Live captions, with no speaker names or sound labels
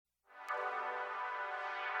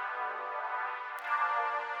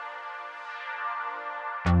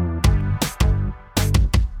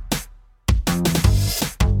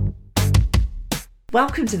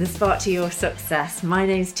Welcome to the Spark to Your Success. My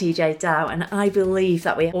name's TJ Dow, and I believe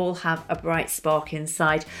that we all have a bright spark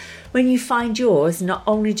inside. When you find yours, not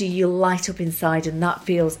only do you light up inside and that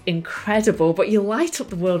feels incredible, but you light up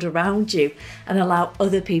the world around you and allow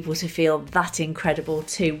other people to feel that incredible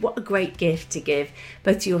too. What a great gift to give,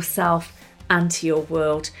 both to yourself and to your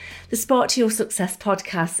world. The Spark to Your Success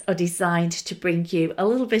podcasts are designed to bring you a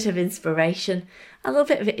little bit of inspiration, a little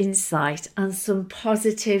bit of insight, and some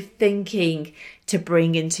positive thinking to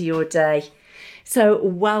bring into your day. So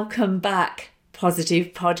welcome back, positive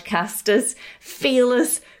podcasters,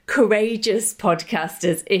 fearless, courageous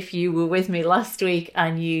podcasters. If you were with me last week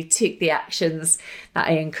and you took the actions that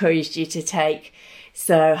I encouraged you to take.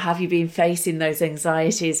 So have you been facing those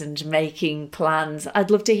anxieties and making plans? I'd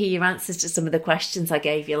love to hear your answers to some of the questions I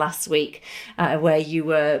gave you last week, where you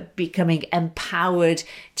were becoming empowered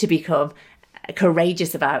to become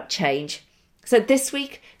courageous about change. So this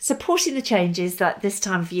week, supporting the changes that this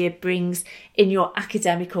time of year brings in your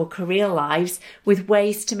academic or career lives with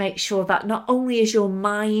ways to make sure that not only is your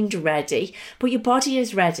mind ready, but your body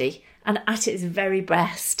is ready and at its very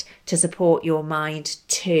best to support your mind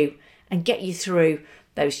too and get you through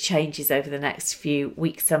those changes over the next few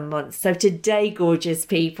weeks and months. So today, gorgeous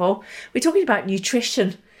people, we're talking about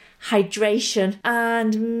nutrition, hydration,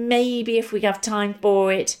 and maybe if we have time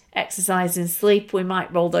for it, exercise and sleep. We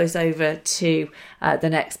might roll those over to the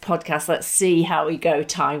next podcast. Let's see how we go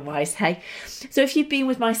time-wise, hey? So if you've been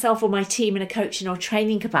with myself or my team in a coaching or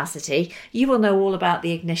training capacity, you will know all about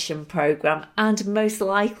the Ignition program and most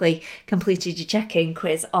likely completed your check-in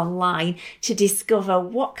quiz online to discover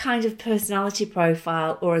what kind of personality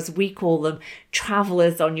profile, or as we call them,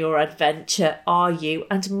 travellers on your adventure, are you,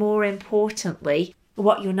 and more importantly,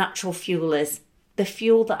 what your natural fuel is. The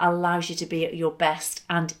fuel that allows you to be at your best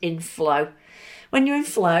and in flow. When you're in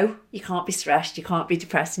flow, you can't be stressed, you can't be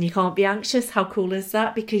depressed, and you can't be anxious. How cool is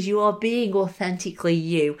that? Because you are being authentically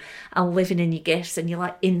you and living in your gifts and you're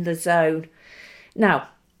like in the zone. Now,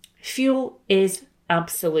 fuel is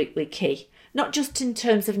absolutely key. Not just in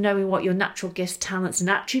terms of knowing what your natural gifts, talents and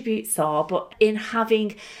attributes are, but in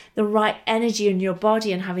having the right energy in your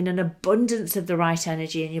body and having an abundance of the right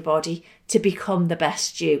energy in your body to become the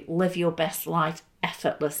best you, live your best life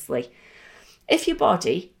effortlessly. If your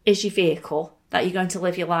body is your vehicle that you're going to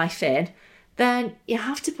live your life in, then you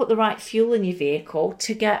have to put the right fuel in your vehicle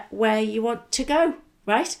to get where you want to go,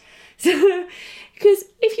 right? So, because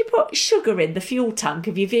if you put sugar in the fuel tank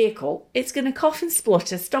of your vehicle, it's going to cough and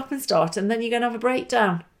splutter, stop and start, and then you're going to have a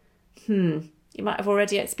breakdown. You might have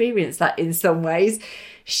already experienced that in some ways.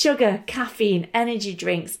 Sugar, caffeine, energy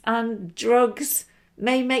drinks, and drugs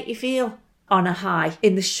may make you feel on a high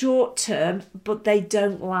in the short term, but they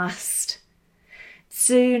don't last.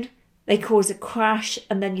 Soon, they cause a crash,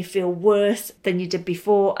 and then you feel worse than you did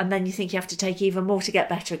before, and then you think you have to take even more to get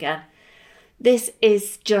better again. This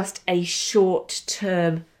is just a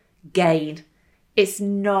short-term gain. It's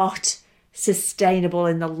not sustainable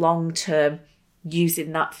in the long term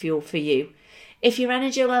using that fuel for you. If your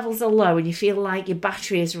energy levels are low and you feel like your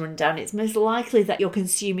battery is run down, it's most likely that you're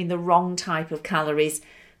consuming the wrong type of calories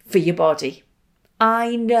for your body.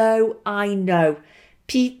 I know.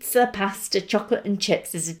 Pizza, pasta, chocolate and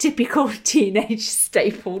chips is a typical teenage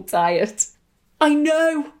staple diet. I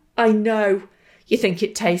know. You think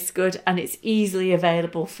it tastes good and it's easily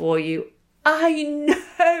available for you. I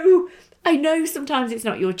know sometimes it's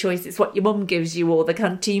not your choice, it's what your mum gives you or the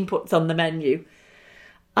canteen puts on the menu.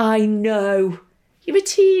 I know. You're a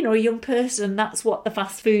teen or a young person, that's what the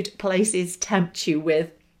fast food places tempt you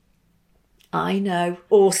with. I know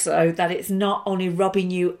also that it's not only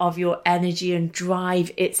robbing you of your energy and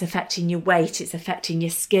drive, it's affecting your weight, it's affecting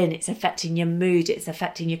your skin, it's affecting your mood, it's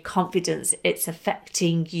affecting your confidence, it's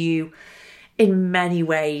affecting you in many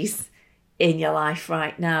ways in your life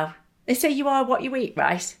right now. They say you are what you eat,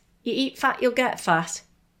 right? You eat fat, you'll get fat.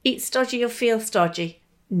 Eat stodgy, you'll feel stodgy.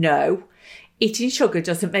 No. Eating sugar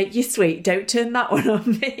doesn't make you sweet. Don't turn that one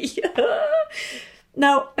on me.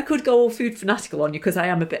 Now, I could go all food fanatical on you because I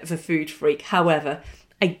am a bit of a food freak. However,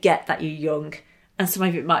 I get that you're young and some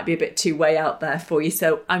of it might be a bit too way out there for you.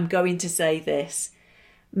 So I'm going to say this.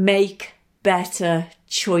 Make better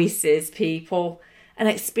choices, people, and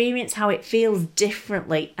experience how it feels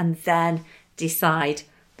differently and then decide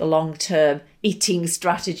the long-term eating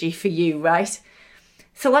strategy for you, right?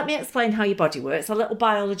 So let me explain how your body works. A little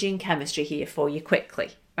biology and chemistry here for you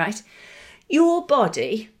quickly, right? Your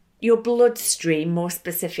body, your bloodstream more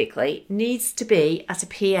specifically, needs to be at a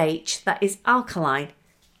pH that is alkaline,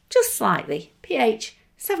 just slightly. pH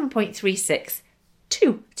 7.36,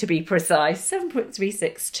 2 to be precise,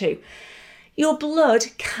 7.362. Your blood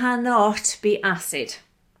cannot be acid.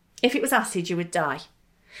 If it was acid, you would die.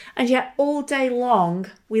 And yet all day long,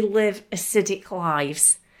 we live acidic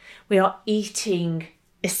lives. We are eating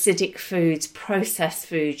acidic foods, processed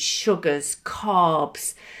foods, sugars,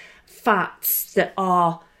 carbs, fats that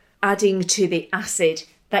are adding to the acid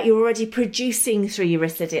that you're already producing through your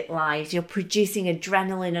acidic lives. You're producing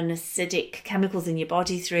adrenaline and acidic chemicals in your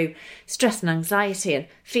body through stress and anxiety and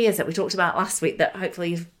fears that we talked about last week that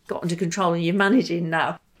hopefully you've got under control and you're managing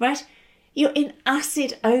now, right? You're in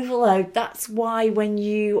acid overload. That's why when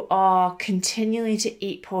you are continuing to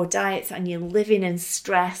eat poor diets and you're living in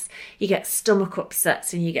stress, you get stomach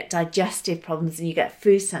upsets and you get digestive problems and you get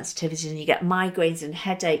food sensitivity and you get migraines and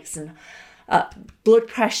headaches and blood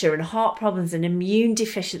pressure and heart problems and immune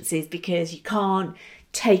deficiencies because you can't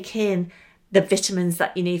take in the vitamins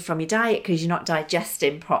that you need from your diet because you're not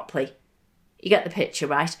digesting properly. You get the picture,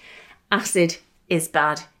 right? Acid is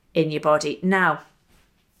bad in your body. Now,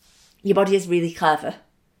 your body is really clever.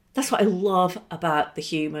 That's what I love about the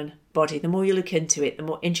human body. The more you look into it, the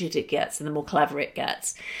more intricate it gets and the more clever it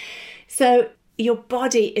gets. So your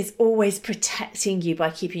body is always protecting you by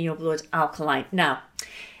keeping your blood alkaline. Now,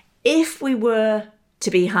 if we were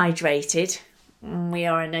to be hydrated, we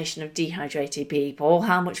are a nation of dehydrated people.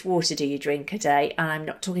 How much water do you drink a day? And I'm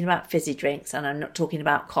not talking about fizzy drinks, and I'm not talking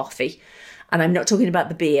about coffee, and I'm not talking about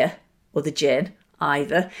the beer or the gin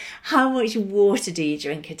either. How much water do you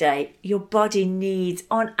drink a day? Your body needs,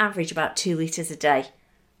 on average, about 2 litres a day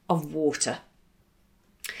of water.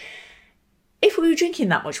 If we were drinking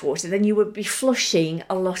that much water, then you would be flushing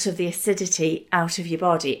a lot of the acidity out of your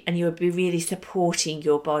body and you would be really supporting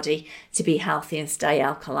your body to be healthy and stay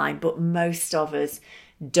alkaline. But most of us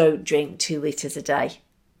don't drink 2 litres a day.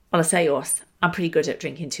 Well, I say us, I'm pretty good at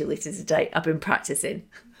drinking 2 litres a day. I've been practicing.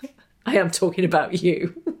 I am talking about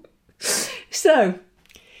you. So,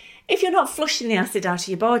 if you're not flushing the acid out of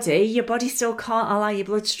your body still can't allow your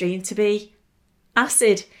bloodstream to be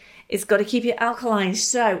acid. It's got to keep it alkaline.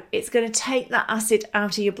 So it's going to take that acid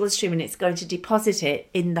out of your bloodstream and it's going to deposit it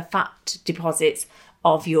in the fat deposits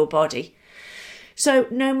of your body. So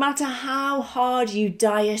no matter how hard you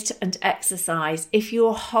diet and exercise, if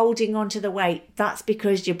you're holding on to the weight, that's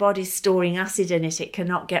because your body's storing acid in it. It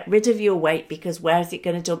cannot get rid of your weight because where is it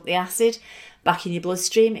going to dump the acid? Back in your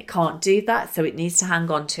bloodstream. It can't do that, so it needs to hang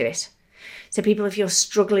on to it. So people, if you're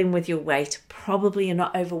struggling with your weight, probably you're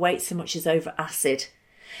not overweight so much as over acid.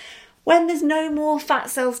 When there's no more fat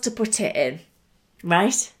cells to put it in,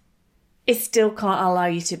 right? It still can't allow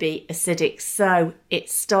you to be acidic. So it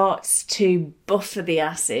starts to buffer the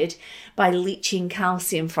acid by leaching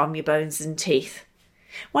calcium from your bones and teeth.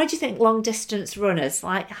 Why do you think long distance runners,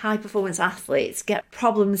 like high performance athletes, get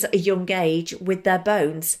problems at a young age with their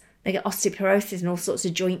bones? They get osteoporosis and all sorts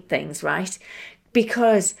of joint things, right?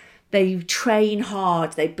 Because they train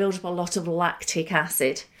hard, they build up a lot of lactic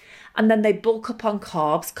acid. And then they bulk up on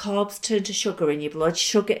carbs. Carbs turn to sugar in your blood.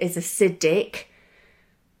 Sugar is acidic.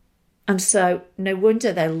 And so no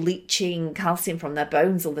wonder they're leaching calcium from their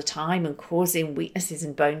bones all the time and causing weaknesses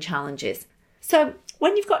and bone challenges. So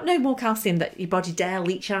when you've got no more calcium that your body dare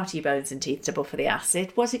leach out of your bones and teeth to buffer the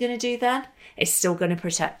acid, what's it going to do then? It's still going to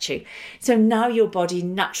protect you. So now your body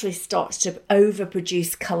naturally starts to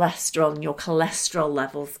overproduce cholesterol and your cholesterol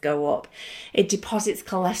levels go up. It deposits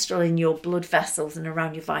cholesterol in your blood vessels and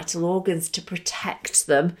around your vital organs to protect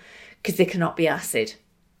them because they cannot be acid.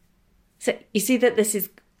 So you see that this is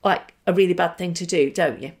like a really bad thing to do,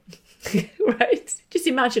 don't you? Right? Just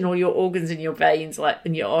imagine all your organs and your veins, like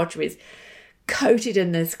in your arteries, coated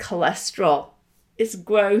in this cholesterol. It's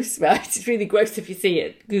gross, right? It's really gross if you see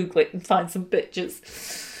it. Google it and find some pictures.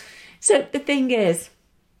 So the thing is,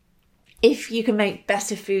 if you can make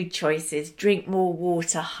better food choices, drink more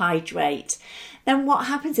water, hydrate, then what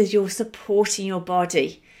happens is you're supporting your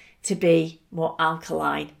body to be more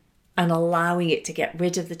alkaline and allowing it to get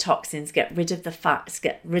rid of the toxins, get rid of the fats,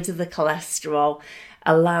 get rid of the cholesterol,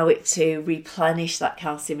 allow it to replenish that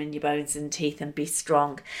calcium in your bones and teeth and be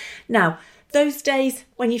strong. Now, those days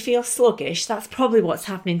when you feel sluggish, that's probably what's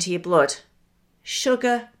happening to your blood.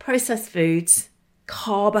 Sugar, processed foods,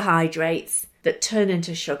 carbohydrates that turn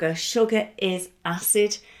into sugar. Sugar is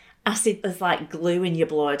acid. Acid is like glue in your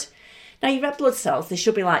blood. Now, your red blood cells, they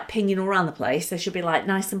should be like pinging all around the place. They should be like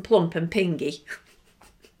nice and plump and pingy,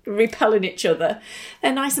 repelling each other.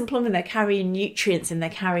 They're nice and plump and they're carrying nutrients and they're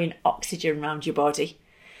carrying oxygen around your body.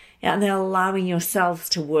 Yeah, and they're allowing your cells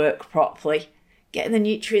to work properly. Getting the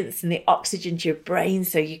nutrients and the oxygen to your brain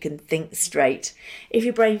so you can think straight. If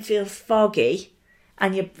your brain feels foggy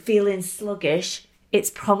and you're feeling sluggish, it's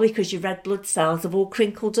probably because your red blood cells have all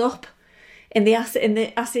crinkled up in the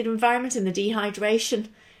acid environment, in the dehydration,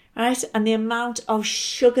 right? And the amount of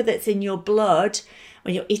sugar that's in your blood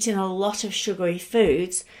when you're eating a lot of sugary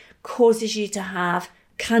foods causes you to have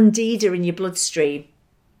candida in your bloodstream.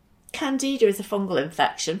 Candida is a fungal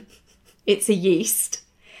infection. It's a yeast.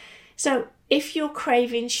 So if you're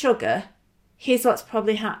craving sugar, here's what's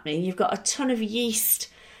probably happening. You've got a ton of yeast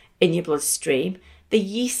in your bloodstream. The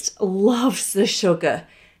yeast loves the sugar.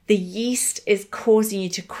 The yeast is causing you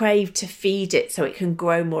to crave to feed it so it can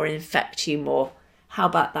grow more and infect you more. How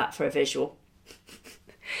about that for a visual?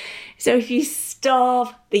 So if you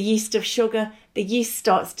starve the yeast of sugar, the yeast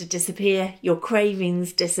starts to disappear, your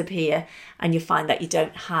cravings disappear, and you find that you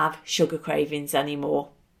don't have sugar cravings anymore.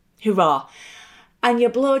 Hurrah. And your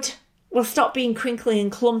blood will stop being crinkly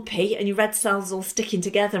and clumpy, and your red cells all sticking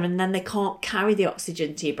together, and then they can't carry the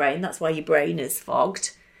oxygen to your brain. That's why your brain is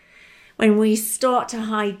fogged. When we start to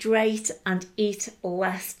hydrate and eat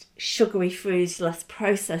less sugary foods, less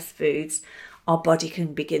processed foods, our body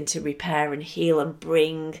can begin to repair and heal and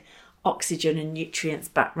bring oxygen and nutrients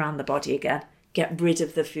back around the body again. Get rid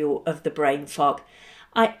of the fuel of the brain fog.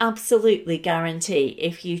 I absolutely guarantee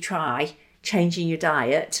if you try changing your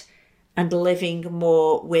diet and living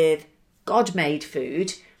more with God-made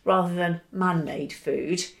food rather than man-made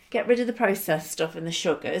food, get rid of the processed stuff and the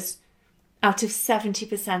sugars out of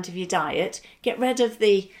 70% of your diet, get rid of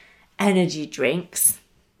the energy drinks,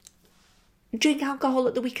 drink alcohol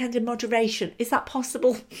at the weekend in moderation. Is that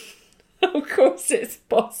possible? Of course it's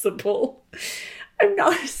possible. I'm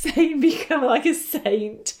not saying become like a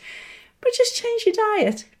saint, but just change your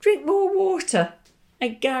diet. Drink more water. I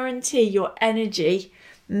guarantee your energy,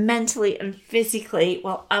 mentally and physically,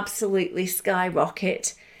 will absolutely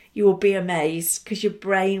skyrocket. You will be amazed because your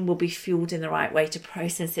brain will be fueled in the right way to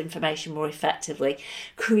process information more effectively,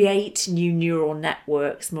 create new neural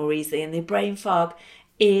networks more easily. And the brain fog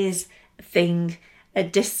is a thing, a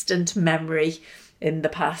distant memory in the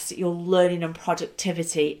past. Your learning and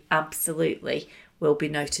productivity absolutely will be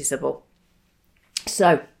noticeable.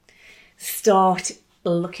 So start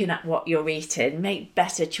looking at what you're eating, make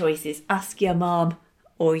better choices, ask your mum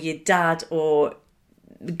or your dad, or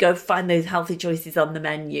go find those healthy choices on the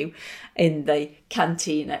menu in the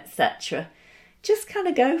canteen, etc. Just kind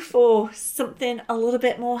of go for something a little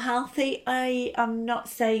bit more healthy. I am not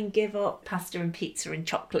saying give up pasta and pizza and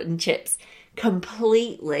chocolate and chips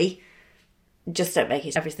completely. Just don't make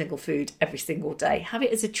it every single food every single day. Have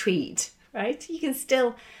it as a treat, right? You can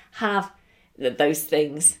still have those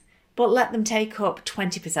things, but let them take up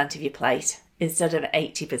 20% of your plate instead of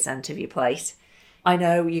 80% of your plate. I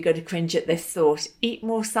know you're going to cringe at this thought. Eat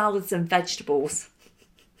more salads and vegetables.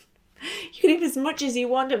 You can eat as much as you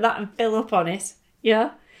want of that and fill up on it.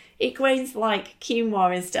 Yeah? Eat grains like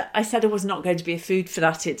quinoa instead. I said I was not going to be a food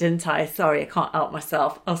fanatic, didn't I? Sorry, I can't help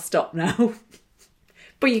myself. I'll stop now.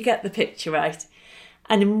 But you get the picture, right?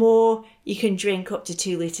 And the more you can drink, up to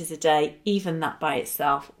 2 litres a day, even that by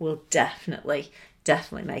itself will definitely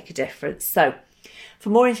make a difference. So for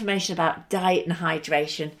more information about diet and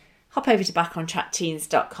hydration, hop over to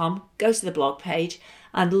backontrackteens.com, go to the blog page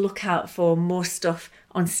and look out for more stuff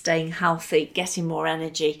on staying healthy, getting more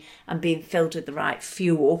energy and being filled with the right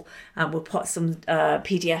fuel. And we'll put some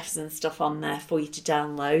PDFs and stuff on there for you to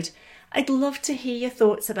download. I'd love to hear your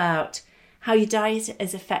thoughts about how your diet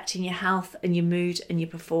is affecting your health and your mood and your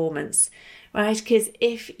performance, right? Because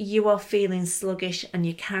if you are feeling sluggish and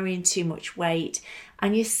you're carrying too much weight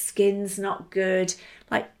and your skin's not good,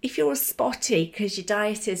 like if you're spotty because your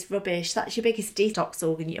diet is rubbish, that's your biggest detox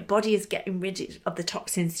organ. Your body is getting rid of the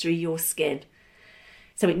toxins through your skin.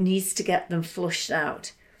 So it needs to get them flushed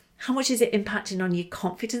out. How much is it impacting on your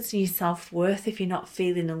confidence and your self-worth if you're not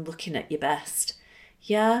feeling and looking at your best?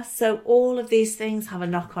 Yeah, so all of these things have a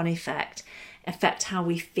knock-on effect, affect how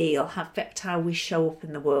we feel, affect how we show up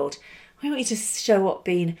in the world. We want you to show up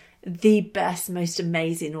being the best, most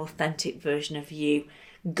amazing, authentic version of you,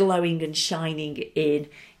 glowing and shining in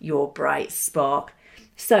your bright spark.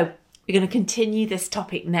 So we're going to continue this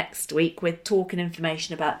topic next week with talk and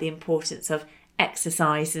information about the importance of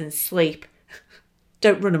exercise and sleep.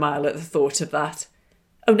 Don't run a mile at the thought of that.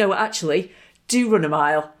 Oh no, actually, do run a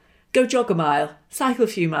mile. Go jog a mile, cycle a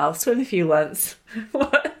few miles, swim a few lengths.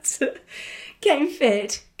 What? Getting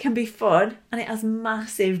fit can be fun and it has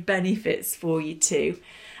massive benefits for you too.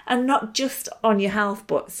 And not just on your health,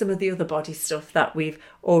 but some of the other body stuff that we've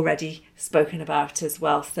already spoken about as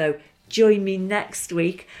well. So join me next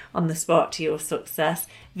week on the Spark to Your Success.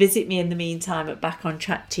 Visit me in the meantime at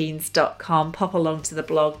backontrackteens.com. Pop along to the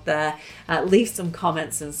blog there. Leave some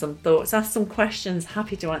comments and some thoughts. Ask some questions.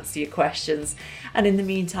 Happy to answer your questions. And in the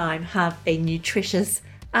meantime, have a nutritious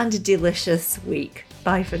and a delicious week.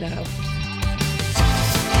 Bye for now.